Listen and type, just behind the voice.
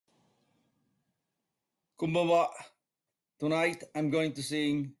Kumbawa, tonight I'm going to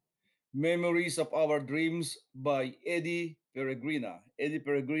sing Memories of Our Dreams by Eddie Peregrina. Eddie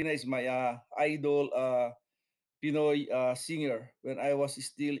Peregrina is my idol Pinoy singer when I was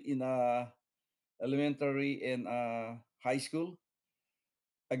still in elementary and high school.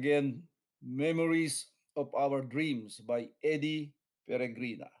 Again, Memories of Our Dreams by Eddie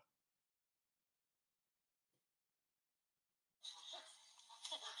Peregrina.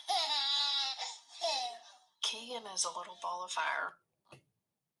 Keegan is a little ball of fire.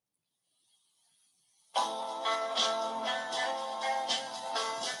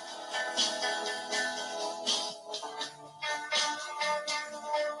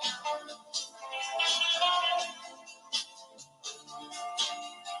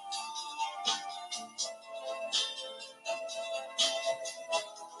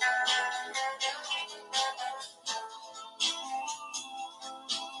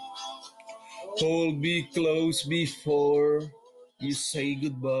 Hold me close before you say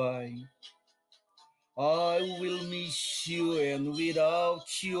goodbye. I will miss you, and without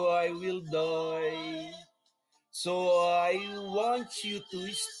you I will die. So I want you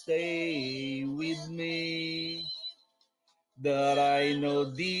to stay with me. That I know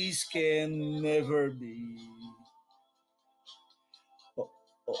this can never be.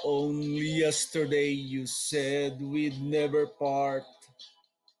 Only yesterday you said we'd never part.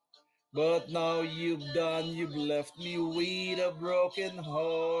 But now you've left me with a broken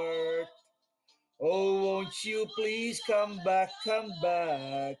heart. Oh, won't you please come back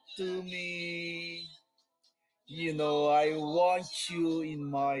to me. You know I want you in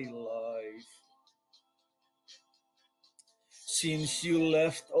my life. Since you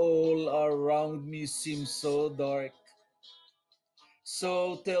left, all around me seems so dark.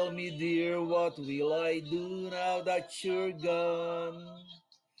 So tell me, dear, what will I do now that you're gone?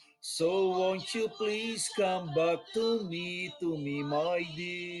 So won't you please come back to me, my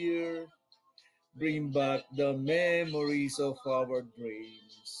dear. Bring back the memories of our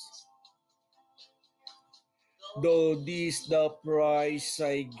dreams. Though this the price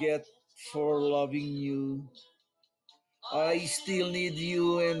I get for loving you, I still need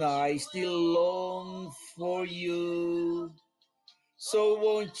you and I still long for you. So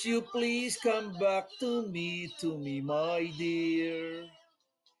won't you please come back to me, my dear.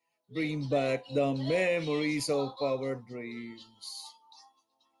 Bring back the memories of our dreams.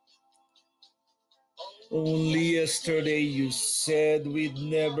 Only yesterday you said we'd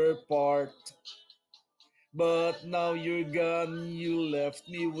never part. But now you're gone, you left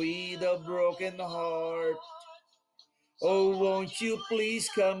me with a broken heart. Oh, won't you please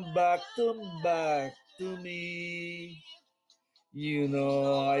come back to me. You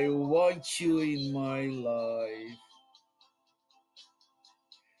know I want you in my life.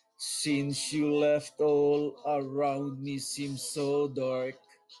 Since you left, all around me seems so dark.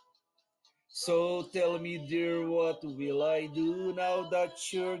 So tell me, dear, what will I do now that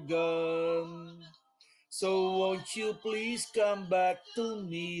you're gone? So won't you please come back to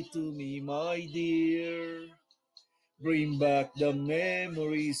me, my dear. Bring back the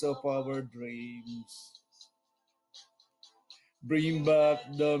memories of our dreams. Bring back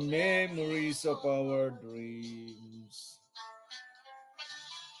the memories of our dreams.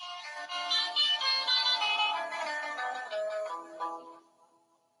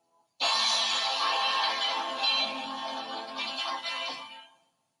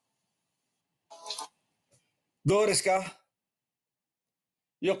どうですか？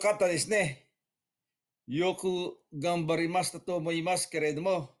よかったですね。よく頑張りましたと思いますけれど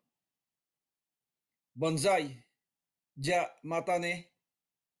も、万歳。じゃあまたね。